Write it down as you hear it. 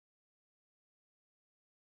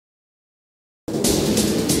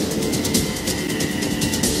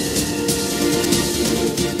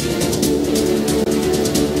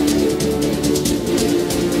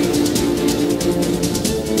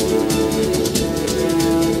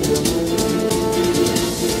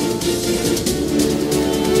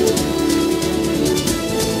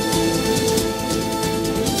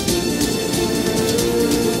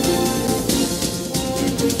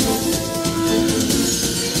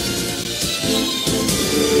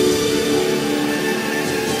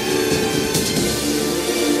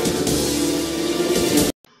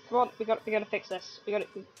we gotta fix this. We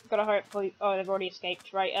gotta hurry up before oh, they've already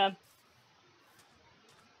escaped. Right,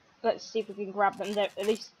 let's see if we can grab them. At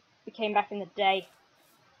least they came back in the day.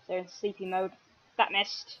 They're in sleepy mode. That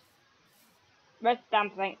missed. Red damn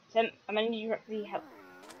thing. Tim, I'm gonna need your help.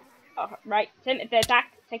 Oh, right, Tim, if they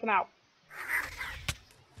attack, take them out.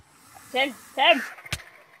 Tim!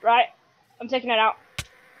 Right, I'm taking it out.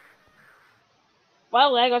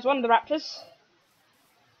 Well, there goes one of the raptors.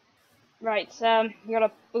 Right, we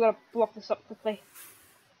gotta block this up quickly.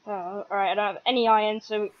 Alright, I don't have any iron,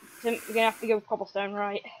 so Tim, we're gonna have to go with cobblestone,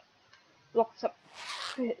 right? Block this up.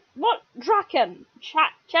 What? Draken!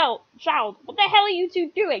 Child, what the hell are you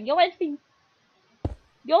two doing? You're meant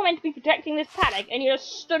to be protecting this paddock, and you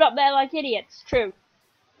just stood up there like idiots. True.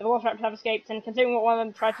 The Velociraptors have escaped, and considering what one of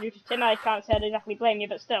them tried to do to Tim, I can't say I'd exactly blame you,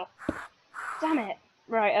 but still. Damn it.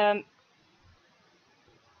 Right,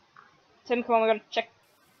 Tim, come on, we're gonna check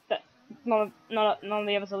that none of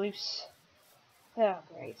the others are loose. Oh,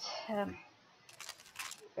 great.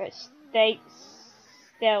 Right, stay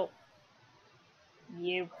still.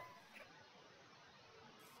 You.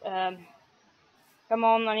 Come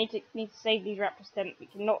on, I need to save these raptors, Tim. We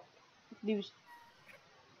cannot lose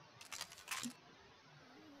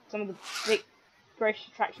some of the big gracious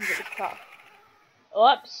attractions at this park.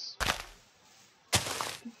 Oops.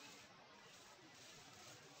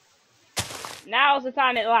 Now's the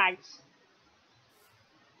time it lags.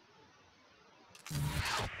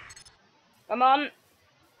 Come on.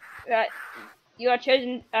 You are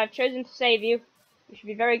chosen. I've chosen to save you. You should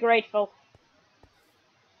be very grateful.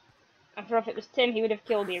 I'm sure if it was Tim, he would have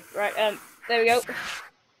killed you. Right, there we go.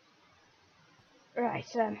 Right,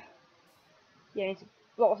 yeah, I need to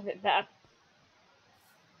block us a bit better.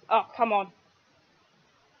 Oh, come on.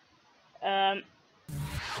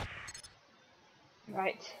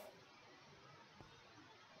 Right.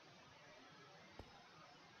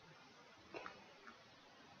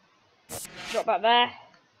 Drop that there.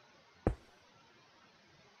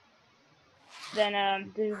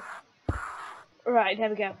 Then, do... Right, there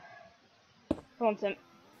we go. Come on, Tim.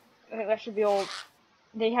 I think that should be all.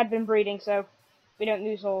 They had been breeding, so we don't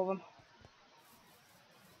lose all of them.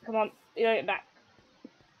 Come on, you don't get back.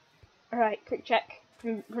 Alright, quick check.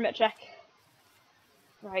 Permit check.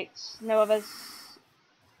 Right, no others.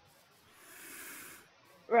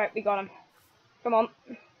 Right, we got him. Come on.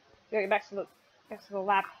 We gotta get back to the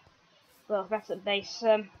lab. Well, back to the base.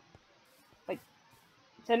 Like,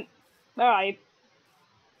 Tim, where are you?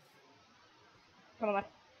 Come on, then.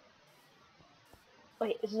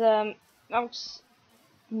 Wait, is Alex?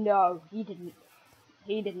 No, he didn't.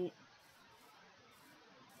 He didn't.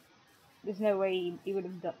 There's no way he would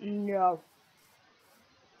have done. No.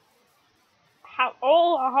 How?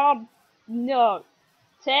 All hard. No.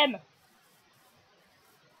 Tim.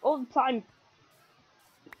 All the time.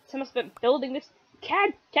 Tim must have been building this.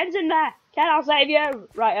 Ken's in there. Ken, I'll save you.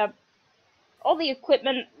 Right. All the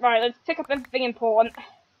equipment. Right. Let's pick up everything important.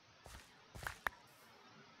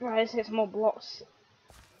 Right. Let's get some more blocks.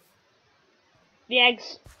 The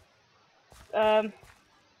eggs. We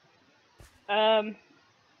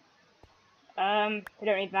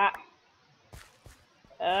don't need that.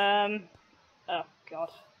 Oh god.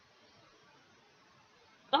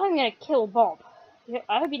 I'm gonna kill Bob.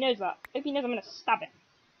 I hope he knows that. I hope he knows I'm gonna stab him.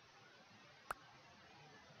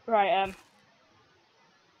 Right,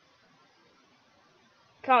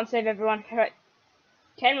 can't save everyone. Right.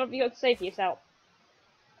 Ken, what have you got to say for yourself?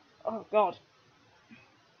 Oh god.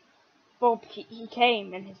 Bob, he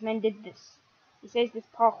came and his men did this. He says this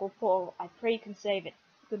park will fall. I pray you can save it.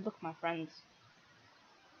 Good luck, my friends.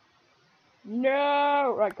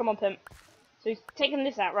 No! Right, come on, Tim. So he's taking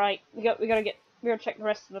this out, right? We gotta check the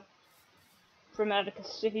rest of the perimeter,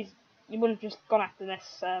 because if he wouldn't have just gone after this.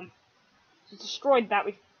 So he's destroyed that.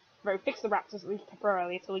 We've fixed the raptors at least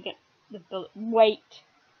temporarily until we get the bullet. Wait,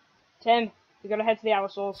 Tim, we gotta head to the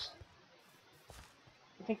allosaurs.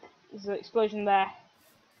 I think there's an explosion there.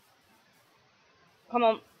 Come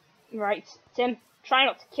on, right, Tim. Try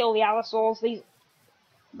not to kill the allosaurs. These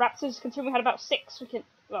raptors, considering we had about 6,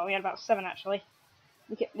 well, we had about 7 actually.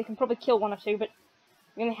 They can probably kill 1 or 2, but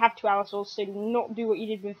we only have 2 allosaurs, so do not do what you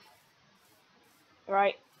did with.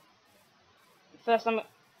 Right. First, come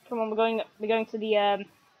on, we're going to the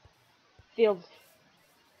field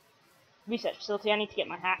research facility. I need to get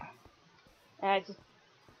my hat.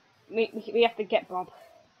 We have to get Bob.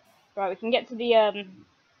 Right, we can get to the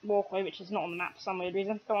walkway, which is not on the map for some weird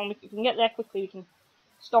reason. Come on, we can get there quickly. We can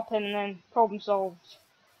stop him, and then problem solved.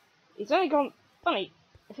 He's only gone. Funny,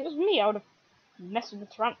 if it was me, I would have messed with the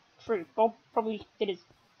Tarant. True, Bob probably did his.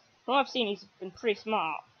 From what I've seen, he's been pretty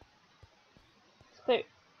smart. It's clear.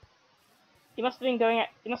 He must have been going.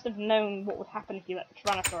 He must have known what would happen if you let the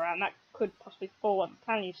Tyrannosaur out, and that could possibly fall on the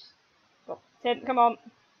plan use. But Tim, come on.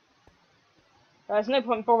 There's no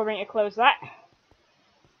point in bothering to close that.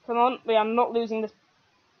 Come on, we are not losing this.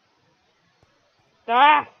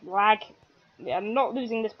 Ah, lag. We are not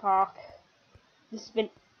losing this park. This has been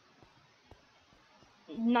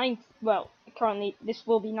currently this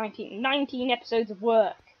will be 19 episodes of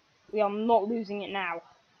work. We are not losing it now.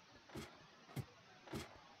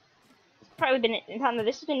 It's probably been, in fact,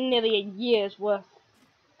 this has been nearly a year's worth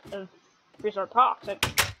of Prehistoric Park, so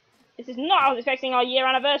this is not, I was expecting our year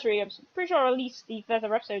anniversary. I'm pretty sure I'll release the first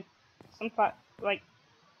ever episode sometime, like,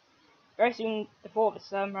 very soon before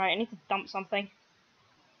this. Right, I need to dump something.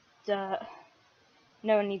 Dirt.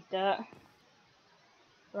 No one needs dirt.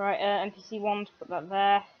 Right, NPC wand, put that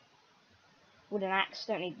there. Wooden axe,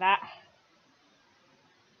 don't need that.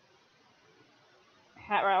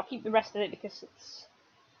 Right, I'll keep the rest of it because it's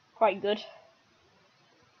quite good.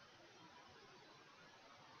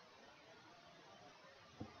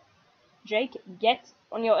 Jake, get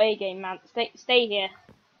on your A game, man. Stay here.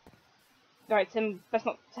 Right, Tim, let's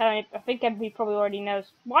not tell any. I think everybody probably already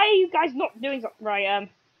knows. Why are you guys not doing something? Right,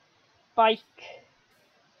 bike.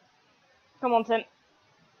 Come on, Tim.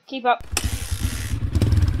 Keep up.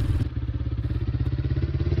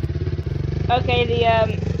 Okay,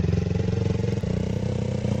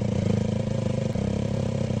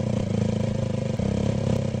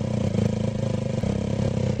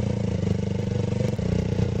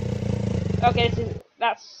 okay,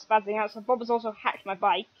 that's bad thing out. So Bob has also hacked my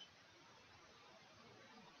bike.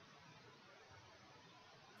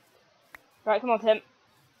 Right, come on, Tim.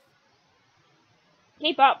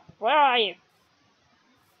 Keep up. Where are you?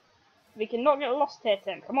 We cannot get lost here,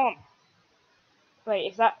 Tim. Come on.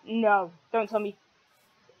 Wait, is that? No. Don't tell me.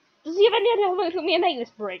 Does he have any idea how long it took me to make this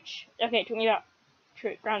bridge? Okay, it took me about.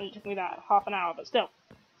 Granted, it took me about half an hour, but still.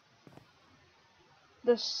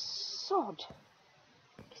 The sod.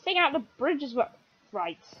 He's taking out the bridge as well.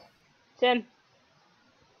 Right. Tim.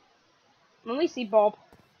 When we see Bob,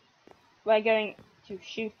 we're going to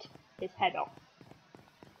shoot his head off.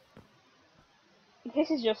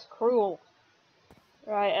 This is just cruel.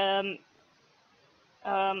 Right,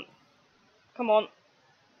 come on.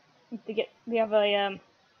 We have a,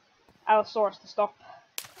 Allosaurus to stop.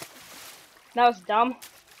 That was dumb.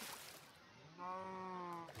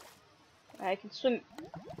 I can swim.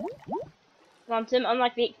 Come on, Tim,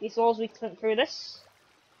 unlike the ichthyosaurs, we can swim through this.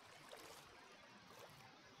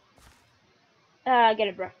 Get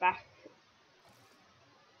a breath back.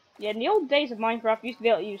 Yeah, in the old days of Minecraft, you used to be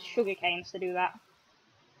able to use sugar canes to do that.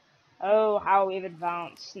 Oh, how we've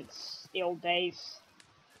advanced since the old days.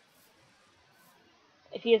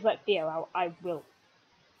 If he is like Theo, I will.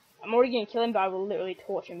 I'm already going to kill him, but I will literally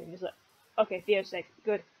torture him if he's like... Okay, Theo's safe.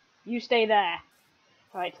 Good. You stay there.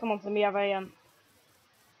 Right, come on, Tim. We have a,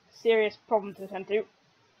 serious problem to attend to.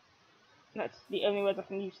 That's the only words I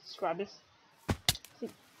can use to describe this. See,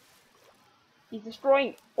 he's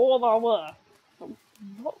destroying all of our work. But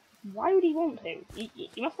what? Why would he want to? He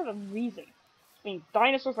must have a reason. I mean,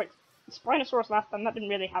 dinosaurs, like Spinosaurus last time, that didn't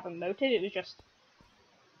really have a motive. It was just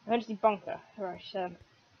emergency bunker. Right,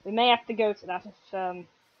 we may have to go to that if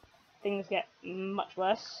things get much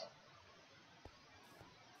worse.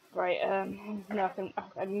 Right, no, I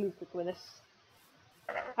can move quickly with this.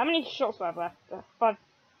 How many shots do I have left? 5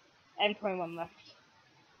 M21 left.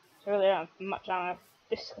 So really don't have much ammo.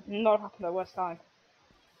 This could not have happened at the worst time.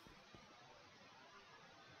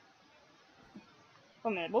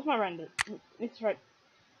 1 minute, what's my render? It's right.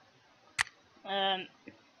 Yeah,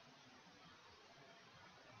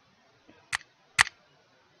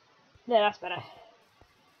 that's better.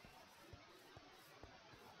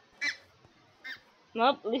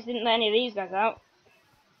 Well, at least didn't let any of these guys out.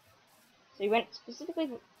 So he went specifically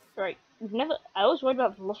for, right. I was worried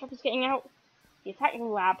about the Velociraptors getting out. He attacked the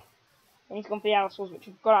lab, and he's gone for the Allosaurs, which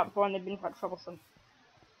have got out before and they've been quite troublesome.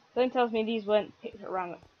 Something tells me these weren't picked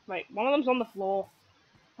around. Right, one of them's on the floor.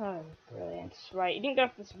 Oh, brilliant. Right, he didn't go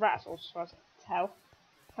for this Ratosaurus, as far as I can tell.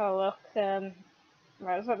 Have a look.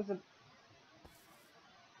 Right, looks like there's a...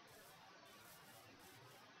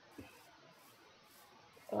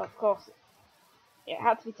 Oh, of course. It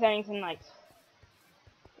had to be turning to night.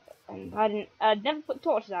 And I'd never put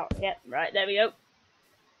torches out yet. Right, there we go.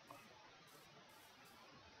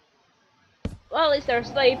 Well, at least they're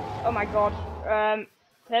asleep. Oh my god.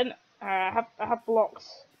 Tim, I have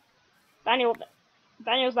blocks. Daniel's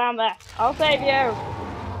down there. I'll save you.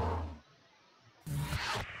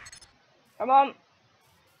 Come on.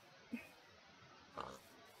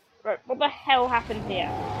 Right, what the hell happened here?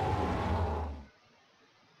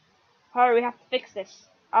 Hurry, we have to fix this.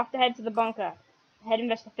 I have to head to the bunker. Head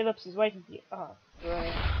Investor Phillips is waiting for you. Oh,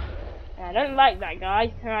 brilliant. I don't like that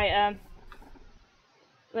guy. Alright,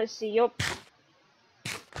 let's see, yup.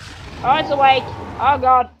 Oh, it's awake. Oh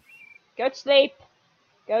god. Go to sleep.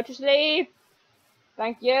 Go to sleep.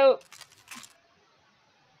 Thank you.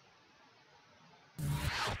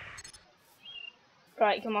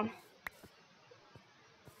 Right, come on.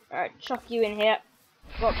 Alright, chuck you in here.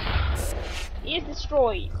 Look. He is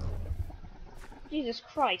destroyed. Jesus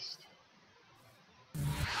Christ.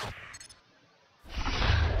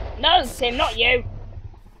 No, Tim, not you.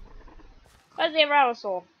 Where's the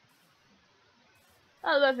Allosaur?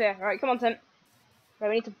 Oh, look here. Alright, come on, Tim. Right,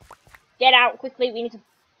 we need to get out quickly. We need to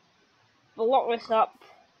block this up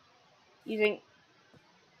using...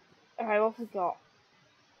 Alright, what have we got?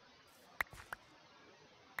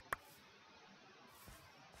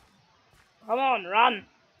 Come on, run!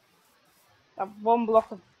 That one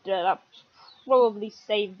block of dirt, that probably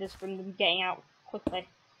saved us from them getting out quickly.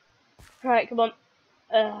 Right, come on.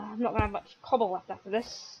 I'm not gonna have much cobble left after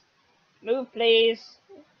this. Move, please.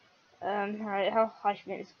 Alright, how high should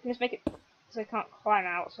we make this? Let's make it so I can't climb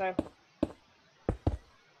out, so...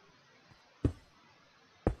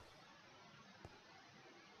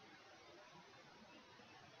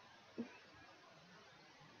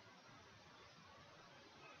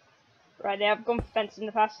 Right, there, I've gone for fence in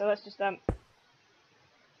the past, so let's just, there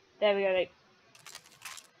we go,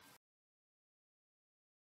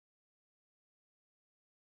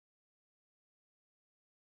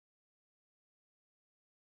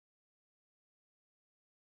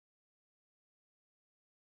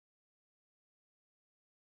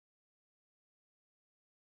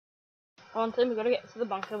 on Tim, we've got to get to the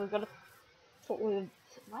bunker, we've got to talk with...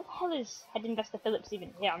 Why the hell is Head Investor Phillips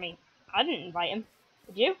even here? I mean, I didn't invite him.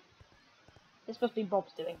 Did you? This must be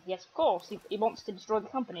Bob's doing. Yes, of course, he wants to destroy the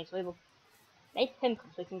company, so he will make him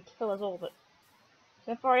come so he can kill us all, but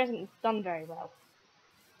so far he hasn't done very well.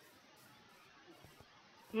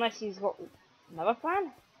 Unless he's got another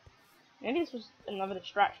plan? Maybe this was another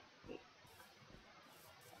distraction.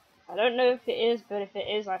 I don't know if it is, but if it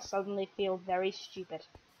is, I suddenly feel very stupid.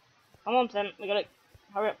 Come on, Tim, we gotta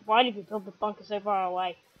hurry up. Why did we build the bunker so far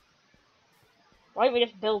away? Why don't we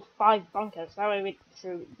just build 5 bunkers? That way we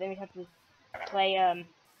then we'd have to play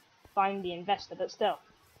find the investor, but still.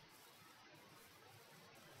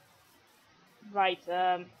 Right,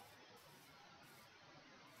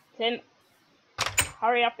 Tim,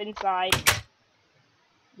 hurry up inside.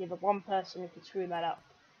 You're the one person who can screw that up.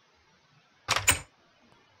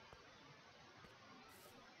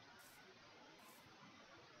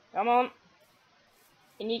 Come on.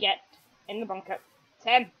 In you get. In the bunker.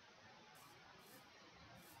 Tim!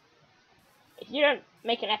 If you don't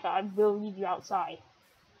make an effort, I will leave you outside.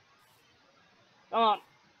 Come on.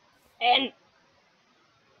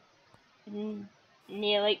 In!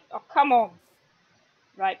 Nearly. Oh, come on!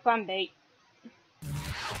 Right, plan B.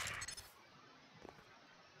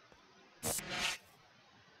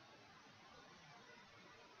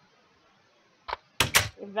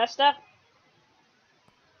 Investor?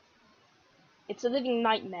 It's a living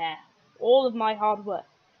nightmare. All of my hard work.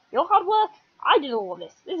 Your hard work? I did all of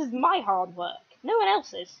this. This is my hard work. No one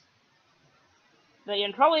else's. But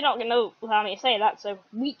you're probably not going to allow me to say that, so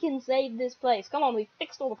we can save this place. Come on, we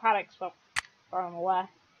fixed all the paddocks, well, as far as I'm aware.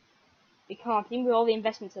 We can't, even with all the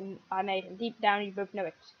investments I made, and deep down you both know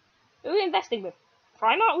it. Who are we investing with?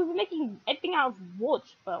 Primark? We were making everything out of wood.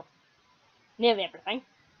 Well, nearly everything.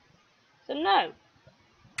 So no.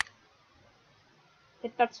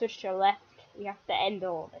 Hit that switch to your left. We have to end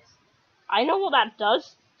all of this. I know what that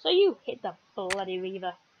does, so you hit the bloody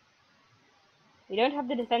lever. We don't have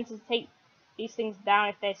the defenses to take these things down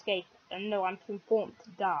if they escape, and no, I'm too important to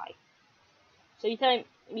die. So you're telling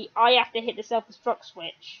me I have to hit the self-destruct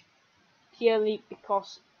switch purely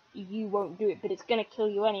because you won't do it, but it's gonna kill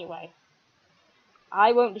you anyway.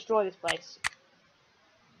 I won't destroy this place.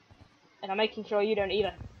 And I'm making sure you don't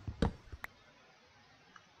either.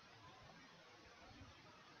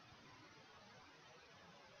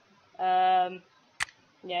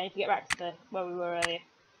 Yeah, I need to get back to where we were earlier.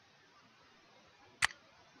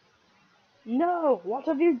 No! What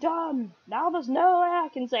have you done? Now there's no way I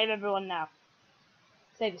can save everyone now.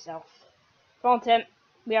 Save yourself. Come on, Tim.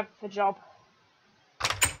 We have a job.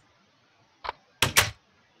 I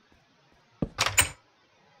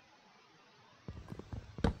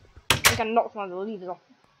think I knocked one of the levers off.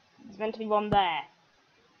 There's meant to be one there.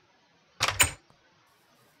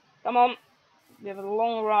 Come on. We have a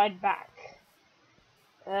long ride back.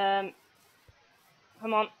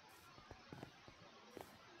 Come on.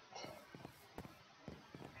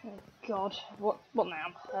 Oh God, what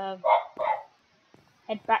now?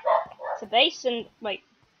 head back to base and wait.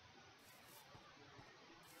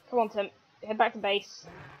 Come on, Tim. Head back to base.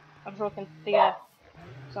 I'm sure I can figure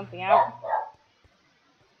something out.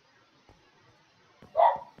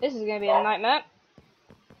 This is gonna be a nightmare.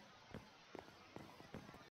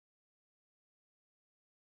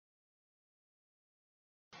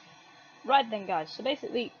 Right then, guys. So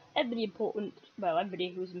basically, everybody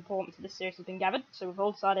who's important to this series has been gathered. So we've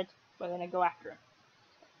all decided we're gonna go after him.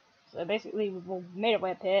 So basically, we've all made our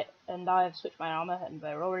way up here, and I've switched my armor, and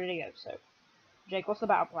we're all ready to go. So, Jake, what's the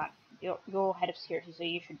battle plan? You're head of security, so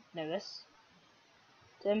you should know this.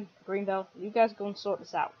 Tim, Greenville, you guys go and sort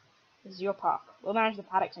this out. This is your park. We'll manage the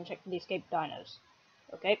paddocks and check for the escaped dinos.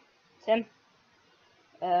 Okay? Tim?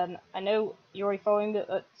 I know you're already following it,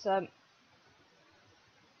 but,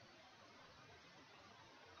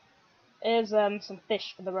 here's, some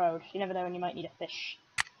fish for the road. You never know when you might need a fish.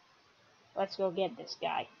 Let's go get this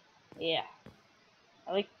guy. Yeah.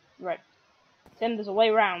 At least, right. Tim, there's a way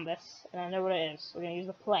around this, and I know what it is. We're gonna use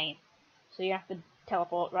the plane. So you have to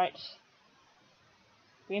teleport, right?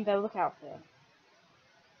 Greenville, look out for him.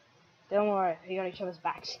 Don't worry, we got each other's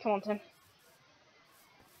backs. Come on, Tim.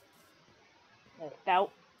 There we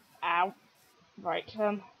go. Ow. Right,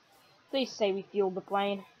 please say we fueled the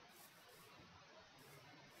plane.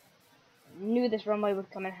 Knew this runway would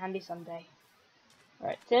come in handy someday.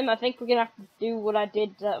 Right, Tim, I think we're gonna have to do what I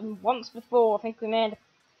did once before. I think we made.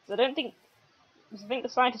 I think the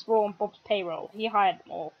scientists were all on Bob's payroll. He hired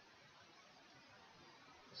them all.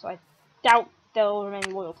 So I doubt they'll remain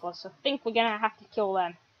loyal to us. So I think we're gonna have to kill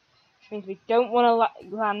them. Which means we don't want to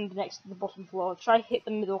land next to the bottom floor. Try to hit the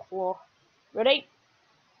middle floor. Ready?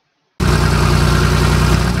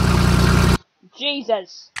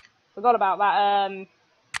 Jesus! Forgot about that.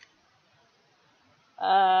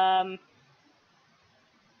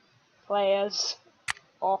 Players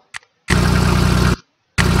off. I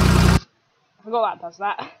forgot that does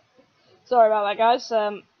that. Sorry about that, guys.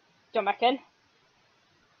 Jump back in.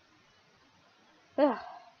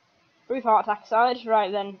 Brief heart attack aside,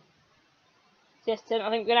 right then. Yes, Tim, I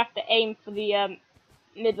think we're gonna have to aim for the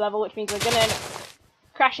mid-level, which means we're gonna end up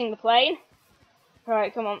crashing the plane.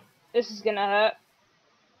 Alright, come on. This is gonna hurt.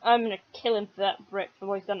 I'm gonna kill him for that brick, for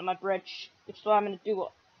what he's done to my bridge. Which is why I'm gonna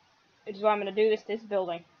do this to this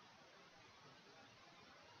building.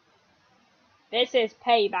 This is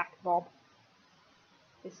payback, Bob.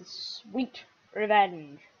 This is sweet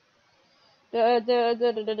revenge. This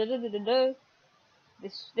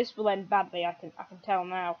will end badly. I can tell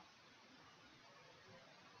now.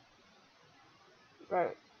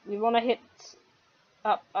 Right, we want to hit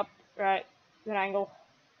up, right, good angle.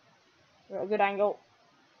 Right, good angle.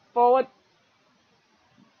 Forward.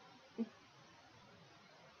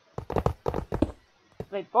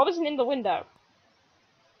 Wait, Bob isn't in the window.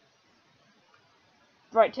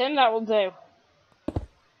 Right, Tim, that will do.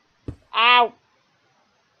 Ow!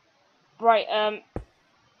 Right,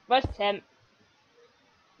 where's Tim?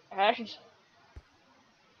 I should...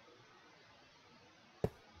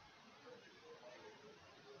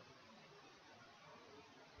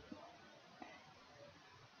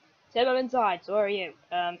 Tim, I'm inside, so where are you?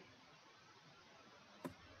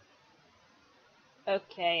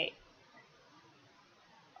 Okay.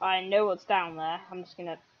 I know what's down there. I'm just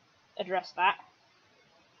gonna address that.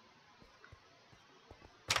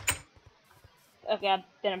 Okay, I've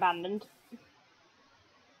been abandoned.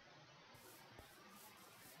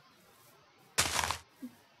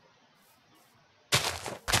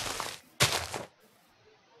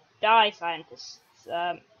 Die, scientists.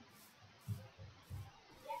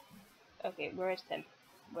 Okay, where is Tim?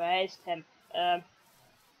 Where is Tim? There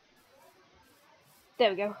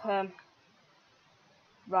we go.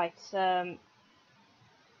 Right, well,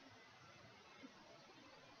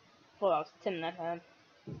 that was Tim then.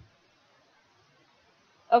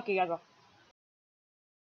 Okay, guys, off.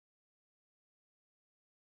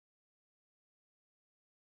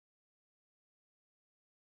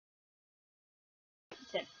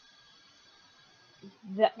 Tim.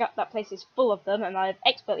 That place is full of them, and I've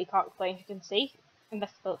expertly parked the plane, as you can see.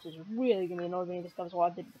 Investor Phillips is really going to be annoyed when he discovers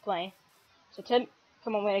what I did with the plane. So, Tim,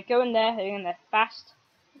 come on, we're going to go in there, we're in there fast,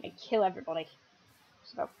 and kill everybody.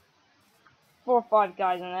 So, 4 or 5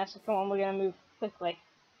 guys in there, so come on, we're going to move quickly.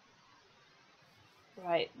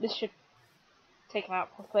 Right, this should take them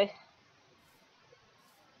out quickly.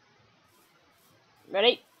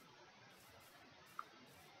 Ready?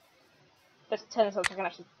 Let's turn this up so I can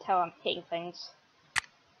actually tell I'm hitting things.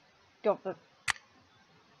 Go for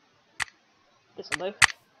this'll do.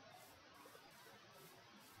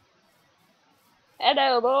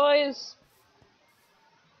 Hello, boys.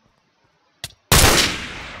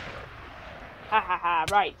 Ha ha ha,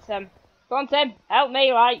 right, come on Tim, help me,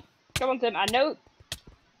 right? Come on Tim, I know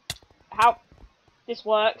how this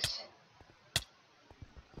works.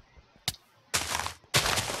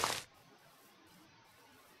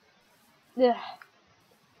 Ugh.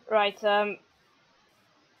 Right,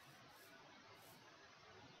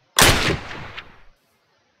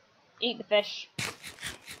 eat the fish.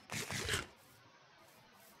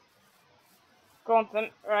 Go on Tim,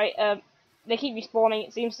 right, they keep respawning,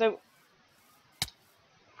 it seems, so...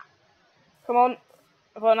 Come on,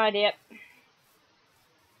 I've got an idea.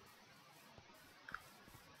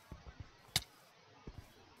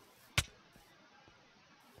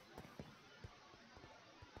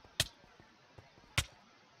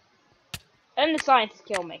 And the scientists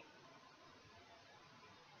kill me.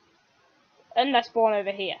 And they spawn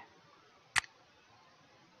over here.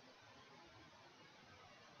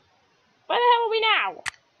 Where the hell are we now?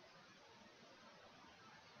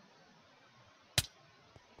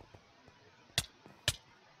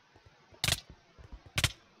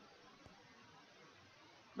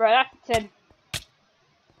 Right, that's Tim.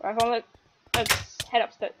 Right, come on, let's head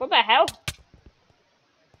upstairs. What the hell?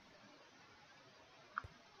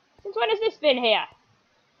 Since when has this been here?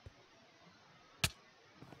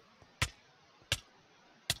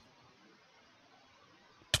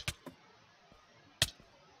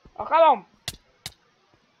 Oh, come on!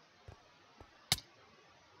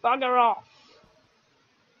 Bugger off!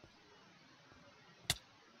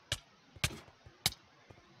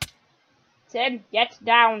 Tim, get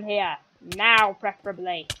down here. Now,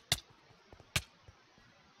 preferably.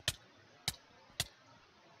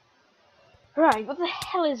 Right, what the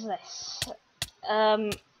hell is this? Ow!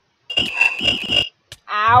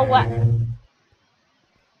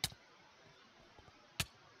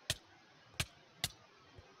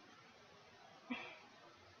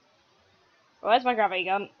 Where's my gravity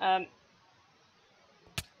gun?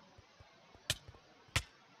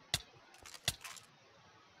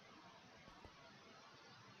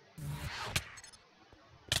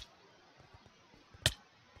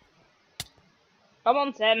 Come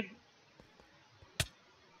on, Tim.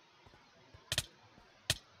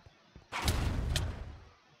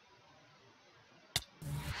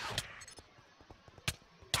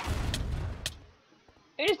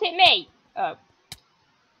 Who just hit me? Oh.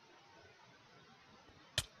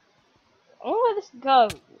 I wonder where this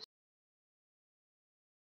goes.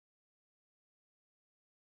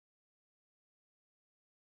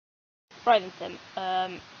 Right then,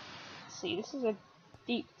 Tim. Let's see, this is a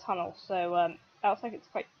deep tunnel, so that looks like it's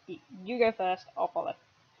quite deep. You go first, I'll follow.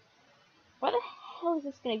 Where the hell is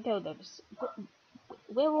this gonna go though?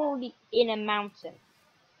 We're already in a mountain,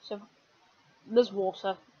 so there's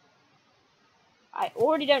water. I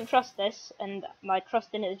already don't trust this, and my trust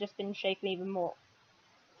in it has just been shaken even more.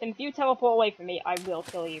 Tim, if you teleport away from me, I will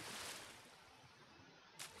kill you.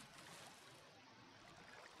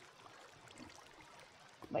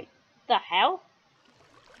 Wait, the hell?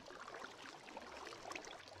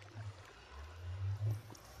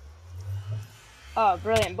 Oh,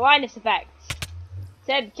 brilliant. Blindness effect.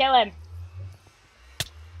 Tim, kill him.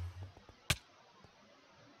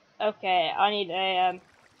 Okay, I need a,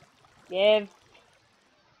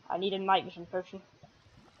 I need a night vision potion.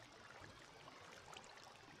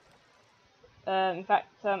 In fact,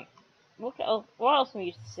 look at, what else we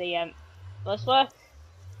used to see, let's look.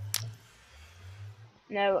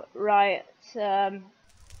 No, right, the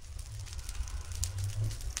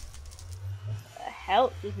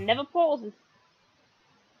hell, there's never portals,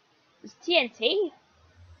 there's TNT?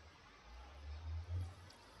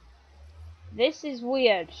 This is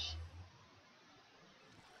weird.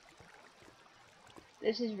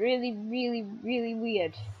 This is really, really, really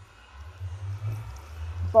weird.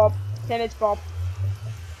 Bob. Tim, it's Bob.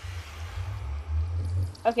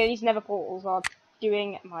 Okay, these nether portals are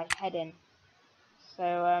doing my head in.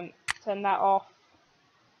 So, turn that off.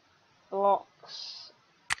 Blocks.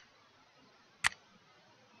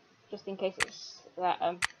 Just in case it's that,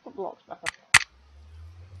 put blocks back up.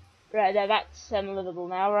 Right, there, that's livable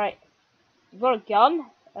now, right? You've got a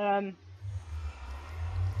gun?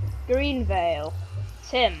 Green Veil.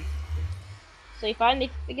 Tim. So you finally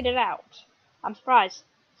figured it out. I'm surprised.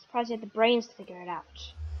 Surprised you had the brains to figure it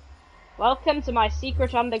out. Welcome to my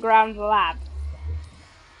secret underground lab.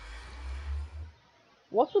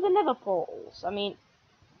 What were the nether portals? I mean...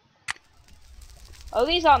 Oh,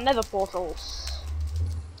 these aren't nether portals.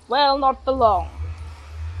 Well, not for long.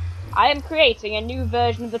 I am creating a new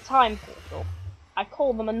version of the time portal. I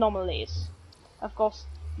call them anomalies. Of course,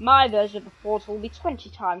 my version of the portal will be 20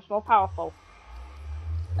 times more powerful.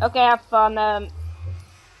 Okay, have fun.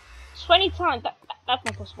 20 times? That's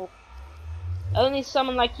not possible. Only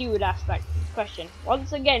someone like you would ask that question.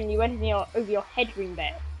 Once again, you went in over your head, Green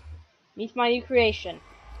Bear. Meet my new creation.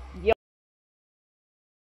 Yo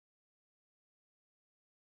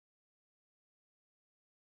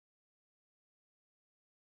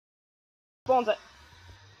spawns it.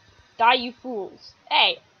 Die, you fools.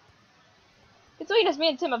 Hey! Between us, me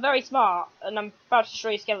and Tim are very smart, and I'm about to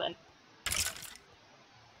destroy your skeleton.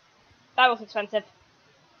 That was expensive.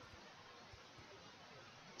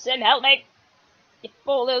 Tim, help me! You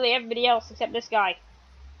fool literally everybody else except this guy.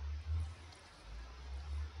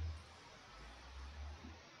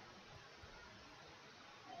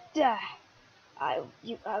 Duh. I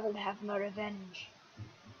will have my revenge.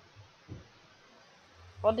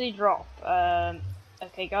 What did he drop?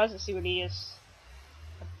 Okay guys, let's see what he is.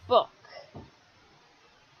 A book.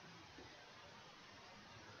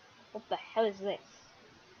 What the hell is this?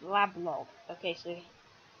 Lab log. Okay,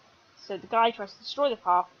 so the guy tries to destroy the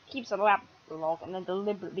path, keeps a lab log, and then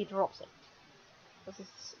deliberately drops it.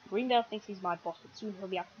 This Greendale thinks he's my boss, but soon he'll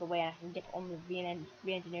be out of the way and I can get on with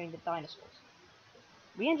re-engineering the dinosaurs.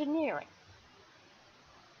 Re-engineering?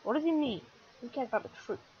 What does he mean? Who cares about the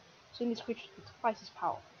truth? Soon these creatures will be twice as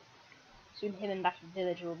powerful. Soon him and that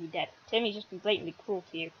villager will be dead. Timmy's just been blatantly cruel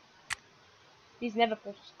to you. These nether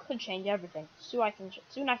portals could change everything. Soon I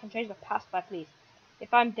can change the past if I please.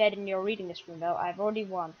 If I'm dead and you're reading this, Greendale, I've already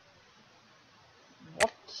won.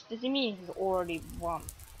 What does he mean he's already won?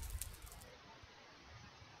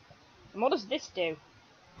 And what does this do?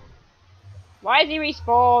 Why is he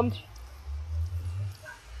respawned?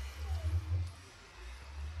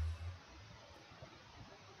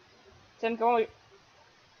 Tim, come on.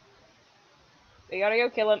 We gotta go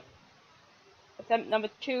kill him. Attempt number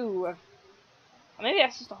 2. Or maybe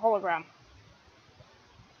that's just a hologram.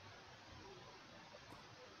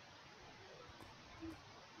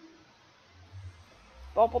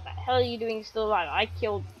 Bob, what the hell are you doing still alive?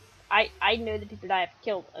 I know the people that I have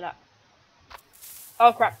killed.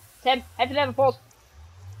 Oh crap. Tim, head to level 4.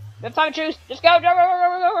 We have time to choose. Just go, go, go,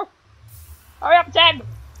 go, go, go. Hurry up, Tim.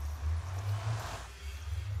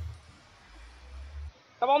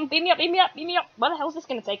 Come on, beam me up, beam me up, beam me up. Where the hell is this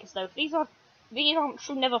gonna take us though? These aren't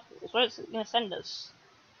true nether portals. Where is it gonna send us?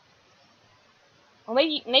 Or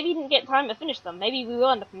maybe he didn't get time to finish them. Maybe we will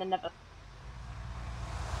end up in the nether.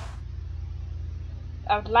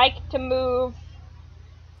 I would like to move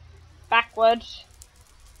backwards.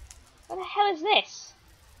 What the hell is this?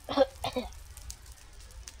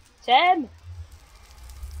 Tim!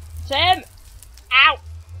 Tim! Ow!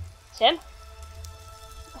 Tim?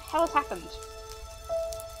 What the hell has happened?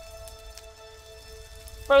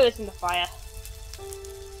 Throw this in the fire.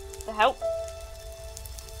 To help.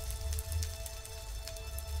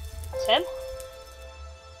 Tim?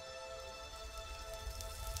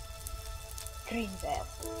 Greendale.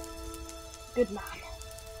 Good man.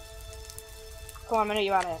 Come on, I know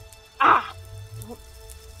you're out of here. Ah!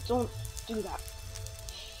 Don't do that.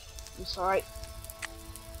 I'm sorry.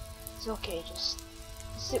 It's okay, just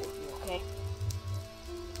sit with me, okay?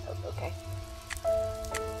 Oh, okay.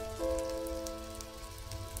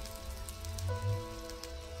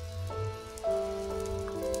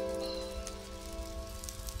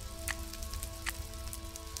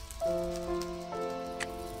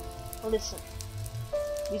 Listen,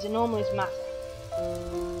 these anomalies matter. I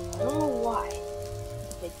don't know why,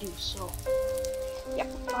 but they do so. You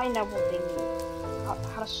have to find out what they need, how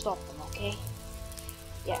to stop them, okay?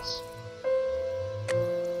 Yes.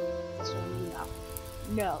 That's what I mean now.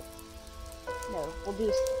 No, we'll do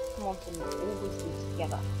this. Come on, Tim, we'll always do this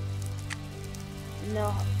together.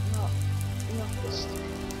 No, just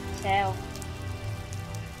tell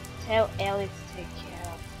Ellie to take care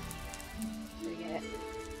of. Forget it.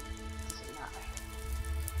 Doesn't matter.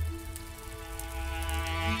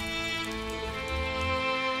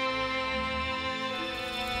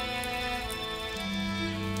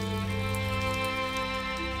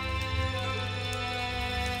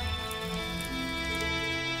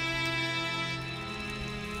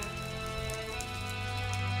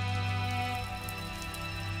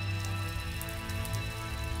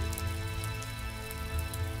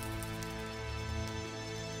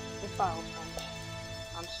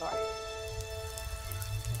 I'm sorry.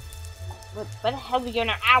 But where the hell are we going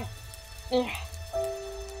now? Ow! Ugh.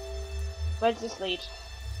 Where does this lead?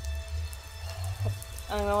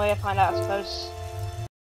 Only way to find out, I suppose.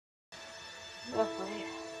 Lovely.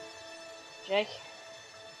 Jake,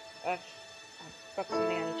 I've got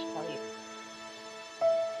something I need to tell you.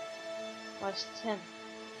 Where's Tim?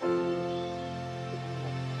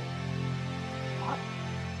 What?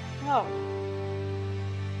 No.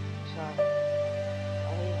 Sorry. I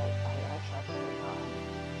tried to say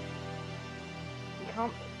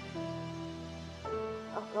can't be.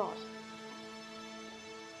 Oh god.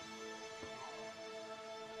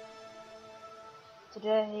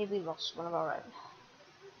 Today we lost one of our own.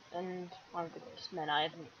 And one of the greatest men I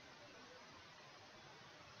ever knew.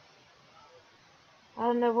 I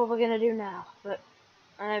don't know what we're gonna do now, but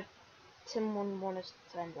I know Tim wouldn't want us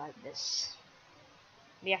to end like this.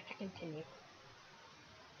 We have to continue.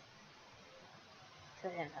 For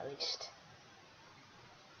him, at least.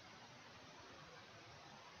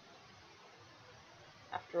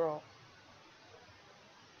 After all,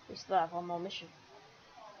 we still have one more mission.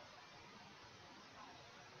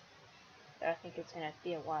 I think it's gonna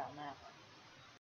be a while now.